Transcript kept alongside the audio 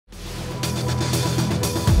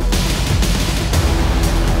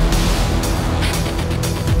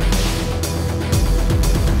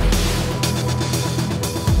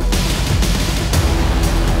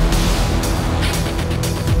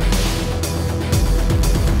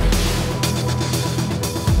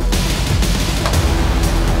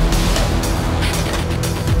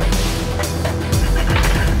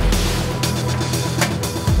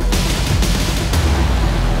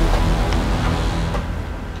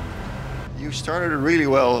you started really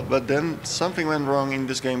well, but then something went wrong in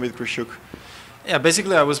this game with Krishuk. Yeah,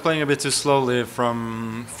 basically I was playing a bit too slowly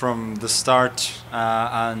from the start,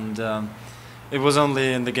 and it was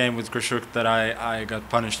only in the game with Krishuk that I got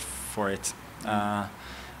punished for it,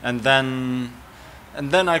 and then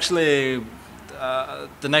actually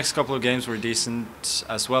the next couple of games were decent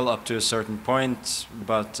as well up to a certain point,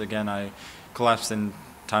 but again I collapsed in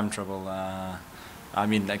time trouble. I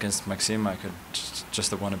mean, against Maxim, I could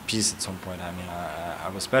just have won a piece at some point. I mean, I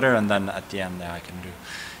was better, and then at the end, I can do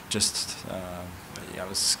just. I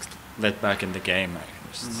was let back in the game. I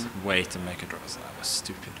can just wait and make a draw. So that was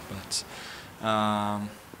stupid, but.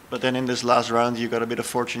 But then in this last round, you got a bit of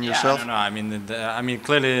fortune yourself. I don't know. I mean,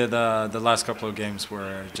 clearly the last couple of games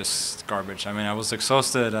were just garbage. I mean, I was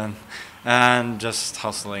exhausted and just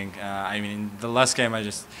hustling. I mean, the last game I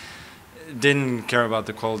just didn't care about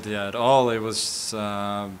the quality at all. It was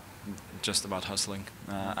just about hustling,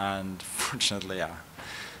 and fortunately,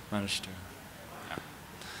 managed to.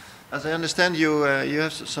 As I understand, you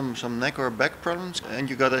have some neck or back problems, and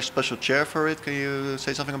you got a special chair for it. Can you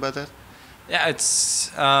say something about that? Yeah, it's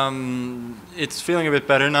feeling a bit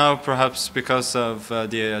better now, perhaps because of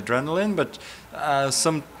the adrenaline. But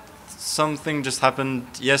something just happened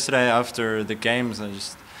yesterday after the games. I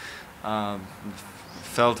just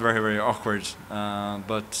felt very awkward.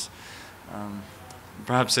 But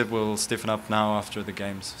perhaps it will stiffen up now after the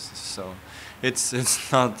games. So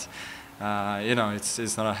it's not.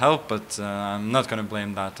 It's not a help, but I'm not going to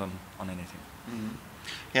blame that on anything. Mm-hmm.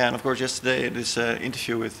 Yeah, and of course yesterday this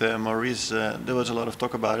interview with Maurice, there was a lot of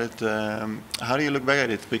talk about it. How do you look back at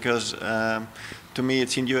it? Because to me it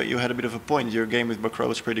seemed you had a bit of a point. Your game with Bacro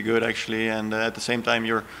was pretty good actually, and at the same time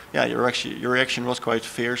your reaction was quite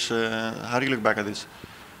fierce. How do you look back at this?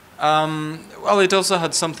 Well, it also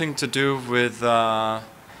had something to do with.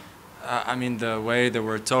 I mean, the way they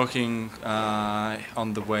were talking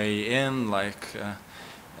on the way in, like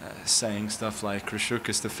saying stuff like Krishuk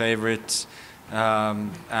is the favorite,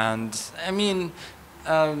 and I mean,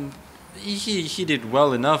 he did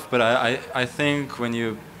well enough, but I think when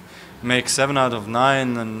you make 7 out of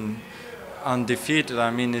 9 and undefeated, I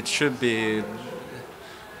mean, it should be.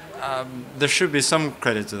 There should be some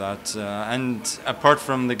credit to that, and apart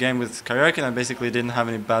from the game with Karjakin, I basically didn't have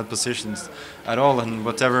any bad positions at all, and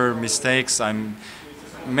whatever mistakes I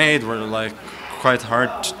made were like quite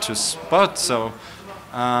hard to spot. So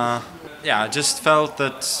I just felt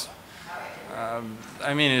that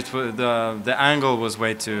I mean the angle was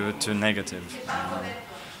way too negative.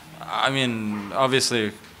 I mean,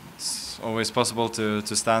 obviously it's always possible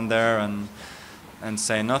to stand there and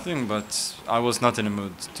say nothing, but I was not in a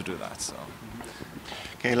mood to do that. So.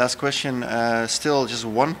 Okay, last question. Still just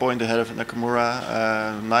 1 point ahead of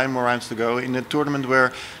Nakamura. 9 more rounds to go in a tournament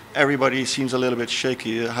where everybody seems a little bit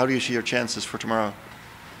shaky. How do you see your chances for tomorrow?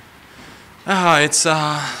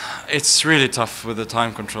 It's really tough with the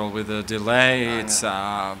time control, with the delay. It's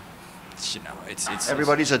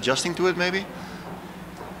everybody's adjusting to it, maybe.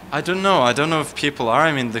 I don't know. I don't know if people are.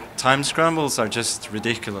 I mean, the time scrambles are just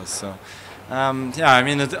ridiculous. So. I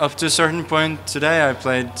mean, up to a certain point today, I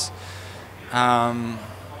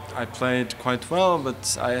played quite well,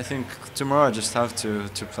 but I think tomorrow I just have to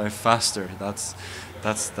play faster. That's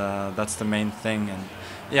the main thing, and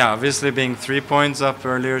yeah, obviously being 3 points up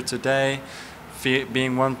earlier today,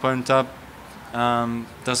 being 1 point up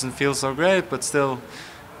doesn't feel so great, but still,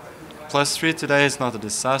 +3 today is not a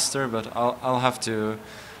disaster. But I'll have to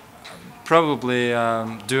probably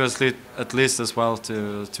do at least as well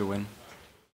to win.